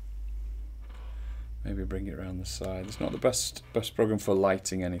maybe bring it around the side. It's not the best program for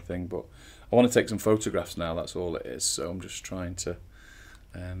lighting anything, but I want to take some photographs now. That's all it is. So I'm just trying to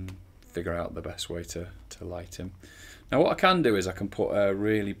figure out the best way to light him. Now what I can do is I can put a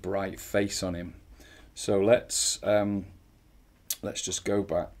really bright face on him. So let's just go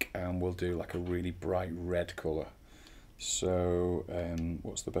back and we'll do like a really bright red colour. So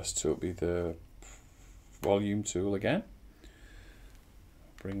what's the best tool? It'll be the volume tool again.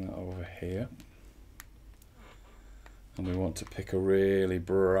 Bring that over here. And we want to pick a really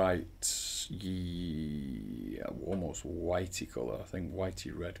bright, yeah, almost whitey colour. I think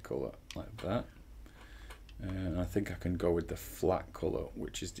whitey red colour, like that. And I think I can go with the flat colour,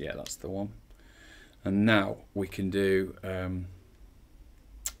 which is, yeah, that's the one. And now we can do,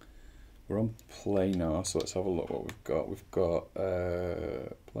 we're on planar, so let's have a look what we've got. We've got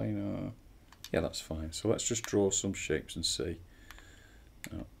planar, yeah, that's fine. So let's just draw some shapes and see.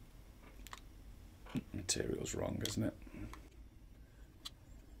 Oh, material's wrong, isn't it?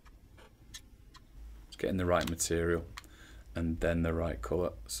 It's getting the right material and then the right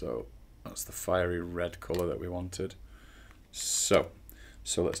colour. So that's the fiery red colour that we wanted. So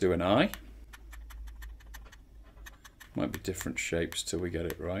let's do an eye. Might be different shapes till we get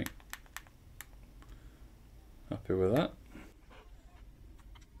it right. Happy with that?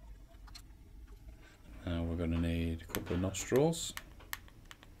 Now we're going to need a couple of nostrils.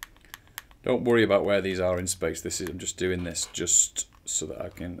 Don't worry about where these are in space. I'm just doing this just so that I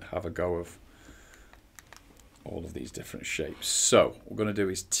can have a go of all of these different shapes. So we're going to do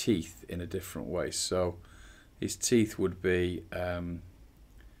his teeth in a different way. So his teeth would be,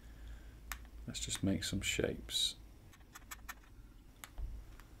 let's just make some shapes.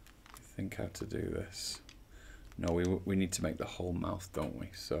 Think how to do this. No, we need to make the whole mouth, don't we?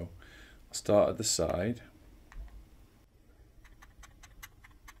 So I'll start at the side.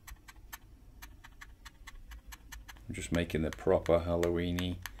 I'm just making the proper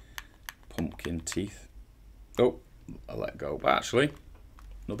Halloween-y pumpkin teeth. Oh, I let go. But actually,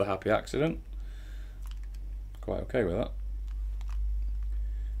 another happy accident. Quite okay with that.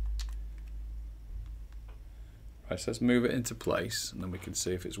 Right, so let's move it into place and then we can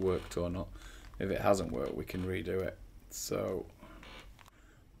see if it's worked or not. If it hasn't worked, we can redo it. So,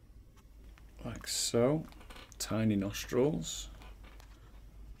 like so. Tiny nostrils.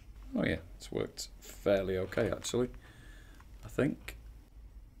 Oh yeah, it's worked fairly okay actually, I think.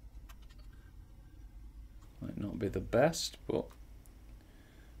 Might not be the best, but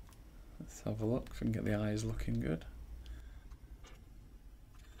let's have a look if we can get the eyes looking good.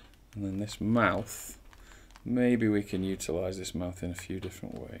 And then this mouth, maybe we can utilise this mouth in a few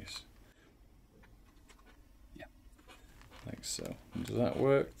different ways. Yeah, like so. And does that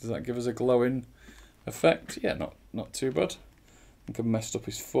work? Does that give us a glowing effect? Yeah, not too bad. I think I messed up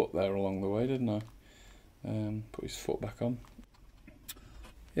his foot there along the way, didn't I? Put his foot back on.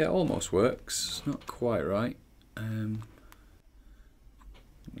 Yeah, it almost works. It's not quite right.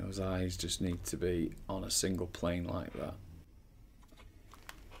 Those eyes just need to be on a single plane like that.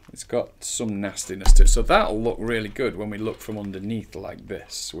 It's got some nastiness to it. So that'll look really good when we look from underneath like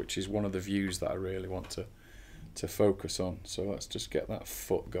this, which is one of the views that I really want to focus on. So let's just get that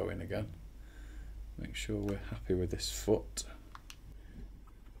foot going again. Make sure we're happy with this foot.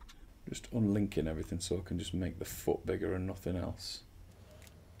 Just unlinking everything so I can just make the foot bigger and nothing else.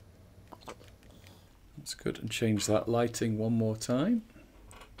 That's good. And change that lighting one more time.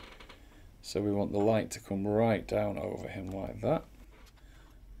 So we want the light to come right down over him like that.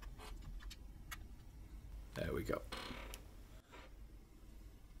 There we go.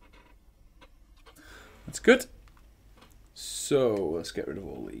 That's good. So let's get rid of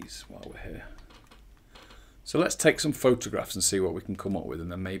all these while we're here. So let's take some photographs and see what we can come up with,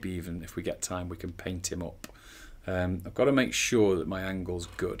 and then maybe even if we get time we can paint him up. I've got to make sure that my angle's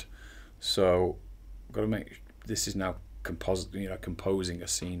good. So I've got to make, this is now composing a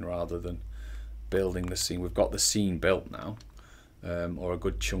scene rather than building the scene. We've got the scene built now, or a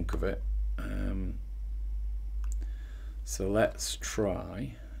good chunk of it. So let's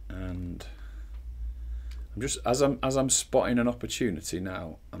try, and I'm just as I'm spotting an opportunity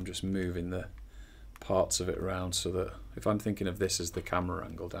now, I'm just moving the parts of it around so that if I'm thinking of this as the camera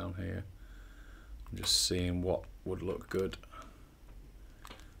angle down here, I'm just seeing what would look good.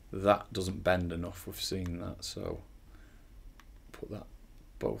 That doesn't bend enough, we've seen that, so put that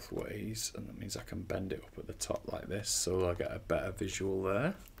both ways, and that means I can bend it up at the top like this, so I'll get a better visual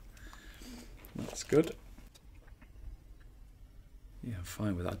there. That's good. Yeah, I'm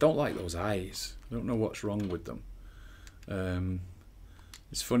fine with that. I don't like those eyes. I don't know what's wrong with them.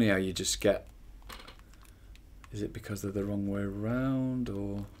 It's funny how you just get, is it because they're the wrong way around,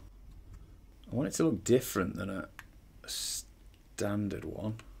 or I want it to look different than a standard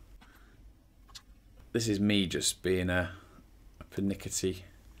one. This is me just being a pernickety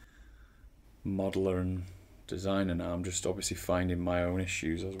modeler and designer now. I'm just obviously finding my own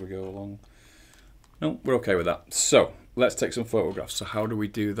issues as we go along. No, we're okay with that. So let's take some photographs. So how do we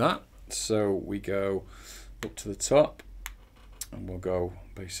do that? So we go up to the top and we'll go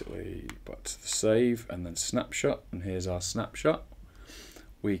basically back to the save and then snapshot, and here's our snapshot.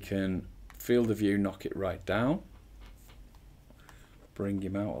 We can field of view, knock it right down, bring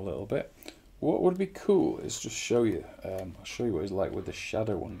him out a little bit. What would be cool is just show you, I'll show you what he's like with the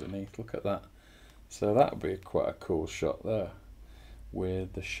shadow underneath. Look at that. So that would be quite a cool shot there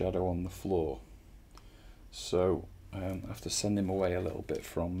with the shadow on the floor. So I have to send him away a little bit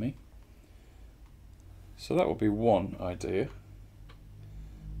from me. So that would be one idea.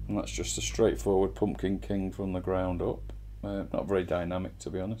 And that's just a straightforward Pumpkin King from the ground up. Not very dynamic, to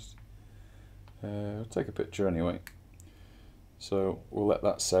be honest. I'll take a picture anyway. So we'll let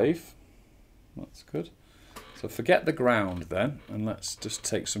that save. That's good. So forget the ground then, and let's just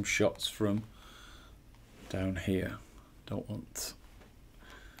take some shots from down here. Don't want.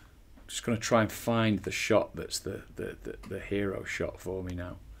 I'm just going to try and find the shot that's the hero shot for me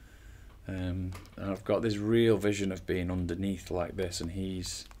now. And I've got this real vision of being underneath like this, and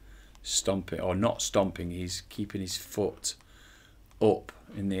he's stomping, or not stomping, he's keeping his foot up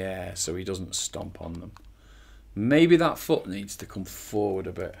in the air so he doesn't stomp on them. Maybe that foot needs to come forward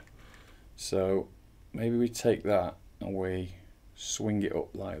a bit. So maybe we take that and we swing it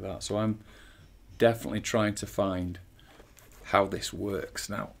up like that. So I'm definitely trying to find how this works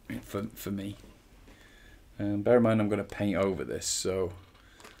now for me. Bear in mind I'm going to paint over this, so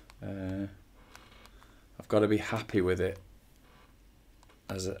I've got to be happy with it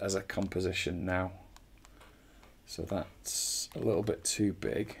as a composition now. So that's a little bit too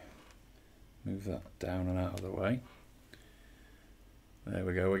big. Move that down and out of the way. There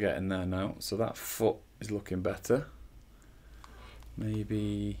we go, we're getting there now. So that foot is looking better.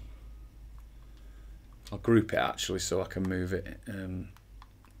 Maybe I'll group it actually so I can move it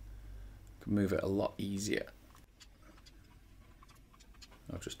a lot easier.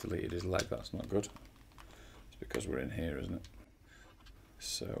 I've just deleted his leg, that's not good. It's because we're in here, isn't it?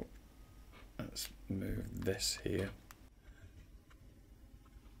 So let's move this here.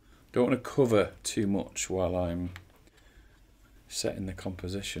 Don't want to cover too much while I'm setting the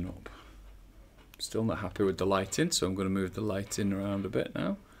composition up. Still not happy with the lighting, so I'm going to move the lighting around a bit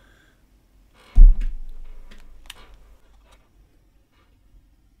now.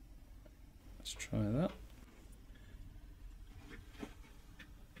 Let's try that.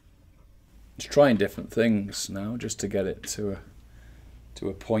 Just trying different things now, just to get it to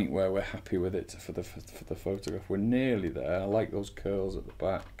a point where we're happy with it for the photograph. We're nearly there. I like those curls at the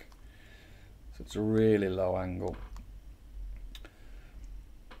back. So it's a really low angle.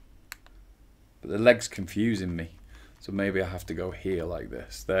 But the leg's confusing me. So maybe I have to go here like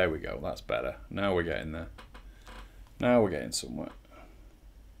this. There we go, that's better. Now we're getting there. Now we're getting somewhere.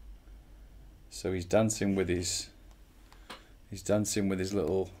 So he's dancing with his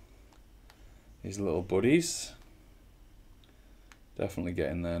little buddies. Definitely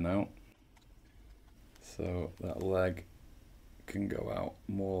getting there now. So that leg can go out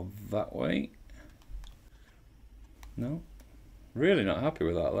more that way. No, really not happy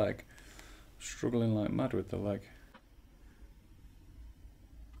with that leg. Struggling like mad with the leg.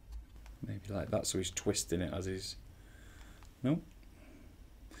 Maybe like that, so he's twisting it as he's... No?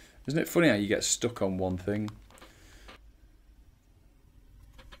 Isn't it funny how you get stuck on one thing?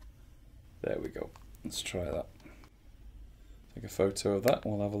 There we go. Let's try that. Take a photo of that,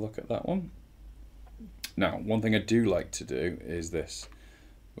 we'll have a look at that one. Now, one thing I do like to do is this,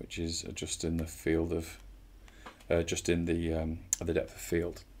 which is adjusting the field of, just in the depth of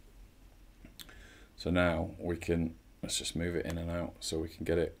field. So now we can, let's just move it in and out so we can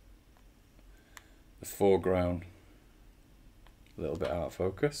get it, the foreground, a little bit out of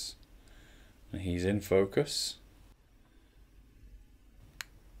focus. And he's in focus.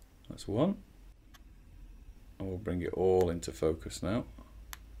 That's one. And we'll bring it all into focus now.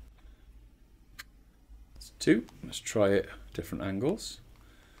 That's two. Let's try it different angles.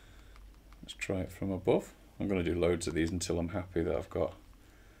 Let's try it from above. I'm going to do loads of these until I'm happy that I've got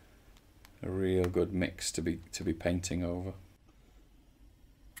a real good mix to be painting over.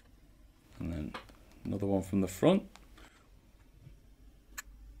 And then another one from the front.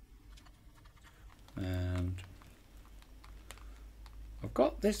 And I've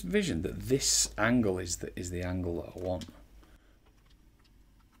got this vision that this angle is the angle that I want.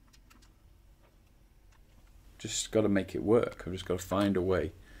 Just got to make it work. I've just got to find a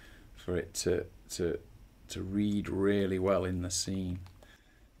way for it to read really well in the scene.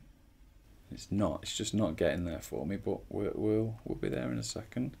 It's just not getting there for me, but we'll be there in a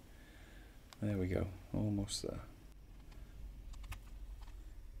second. There we go, almost there.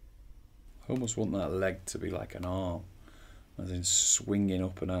 I almost want that leg to be like an arm, as in swinging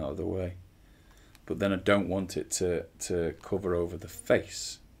up and out of the way. But then I don't want it to cover over the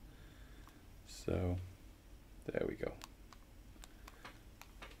face. So there we go.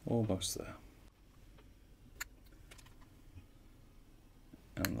 Almost there.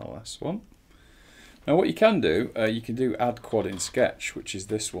 And the last one. Now what you can do add quad in sketch, which is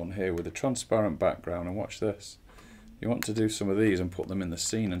this one here with a transparent background, and watch this. You want to do some of these and put them in the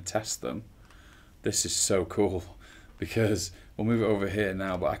scene and test them. This is so cool because we'll move it over here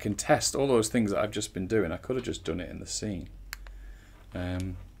now, but I can test all those things that I've just been doing. I could have just done it in the scene.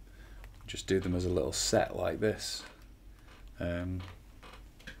 Just do them as a little set like this. So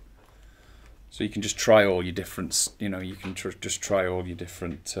you can just try all your different, you can just try all your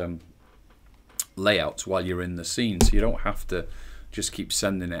different layouts while you're in the scene, so you don't have to just keep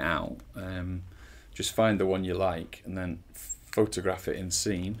sending it out. Just find the one you like and then photograph it in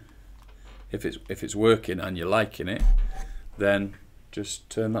scene. If it's working and you're liking it, then just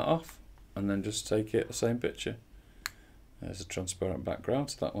turn that off and then just take it the same picture. There's a transparent background,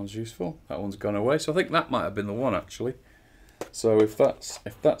 so that one's useful. That one's gone away, so I think that might have been the one actually. So if that's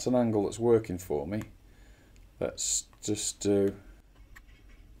an angle that's working for me, let's just do.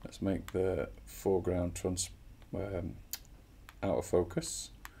 Let's make the foreground out of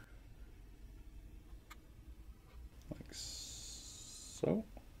focus, like so.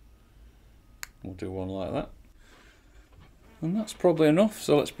 We'll do one like that, and that's probably enough.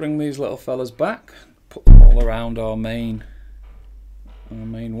 So let's bring these little fellas back. put them all around our main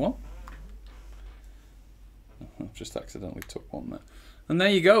one. I've just accidentally took one there. And there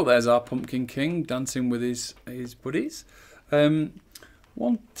you go, there's our Pumpkin King dancing with his buddies.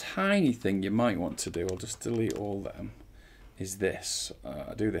 One tiny thing you might want to do, I'll just delete all them, is this.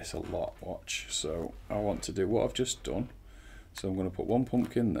 I do this a lot, watch. So I want to do what I've just done. So I'm going to put one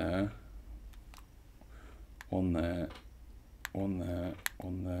pumpkin there, one there, one there,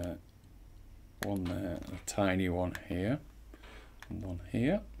 one there, one there, and a tiny one here, and one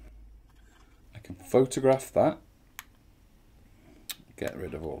here. I can photograph that, get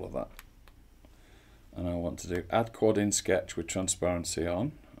rid of all of that. And I want to do add quad in sketch with transparency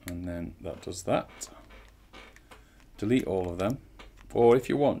on, and then that does that. Delete all of them, or if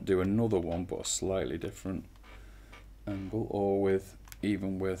you want, do another one but a slightly different angle, or with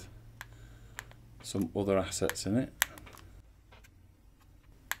even with some other assets in it.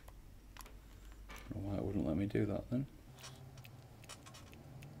 I don't know why it wouldn't let me do that then.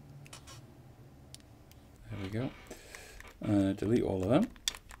 There we go. Delete all of them.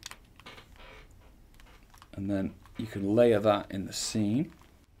 And then you can layer that in the scene.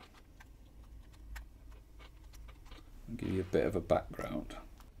 And give you a bit of a background.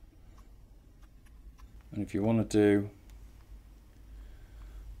 And if you want to do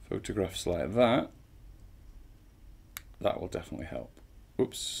photographs like that, that will definitely help.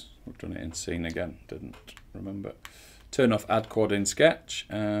 Oops, we've done it in scene again, didn't remember. Turn off add quad in sketch,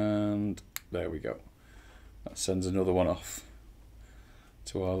 and there we go. That sends another one off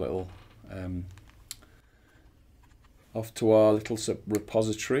to our little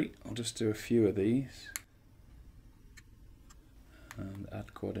repository. I'll just do a few of these and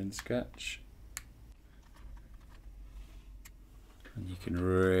add quad in sketch, and you can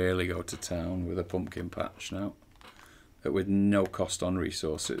really go to town with a pumpkin patch now, but with no cost on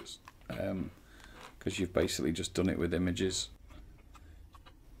resources, because you've basically just done it with images.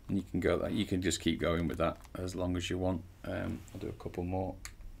 And you can go. You can just keep going with that as long as you want. I'll do a couple more.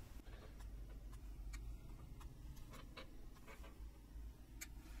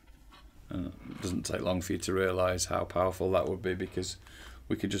 And it doesn't take long for you to realise how powerful that would be, because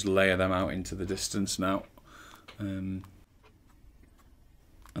we could just layer them out into the distance now. And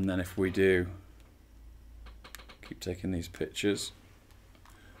then if we do keep taking these pictures,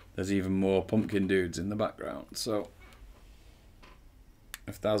 there's even more pumpkin dudes in the background. So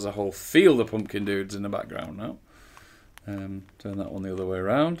if there's a whole field of pumpkin dudes in the background now, turn that one the other way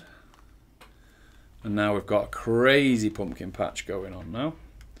around, and now we've got a crazy pumpkin patch going on now.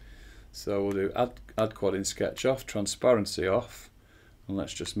 So we'll do add quad in sketch off, transparency off, and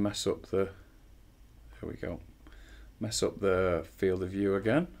let's just mess up the, there we go, mess up the field of view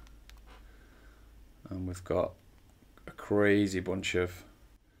again, and we've got a crazy bunch of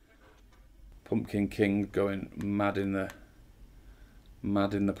Pumpkin King going mad in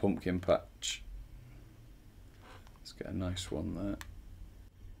the pumpkin patch. Let's get a nice one there.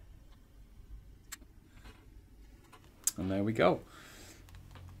 And there we go.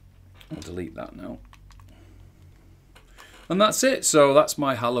 I'll delete that now. And that's it. So that's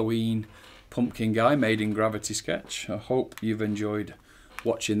my Halloween pumpkin guy made in Gravity Sketch. I hope you've enjoyed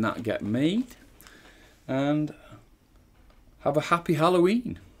watching that get made. And have a happy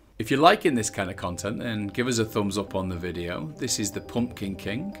Halloween. If you're liking this kind of content, then give us a thumbs up on the video. This is the Pumpkin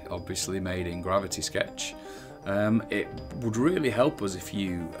King, obviously made in Gravity Sketch. It would really help us if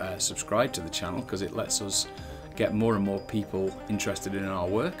you subscribe to the channel, because it lets us get more and more people interested in our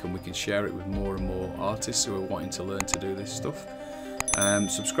work, and we can share it with more and more artists who are wanting to learn to do this stuff.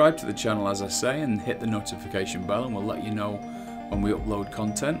 Subscribe to the channel, as I say, and hit the notification bell, and we'll let you know when we upload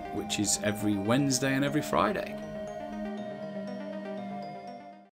content, which is every Wednesday and every Friday.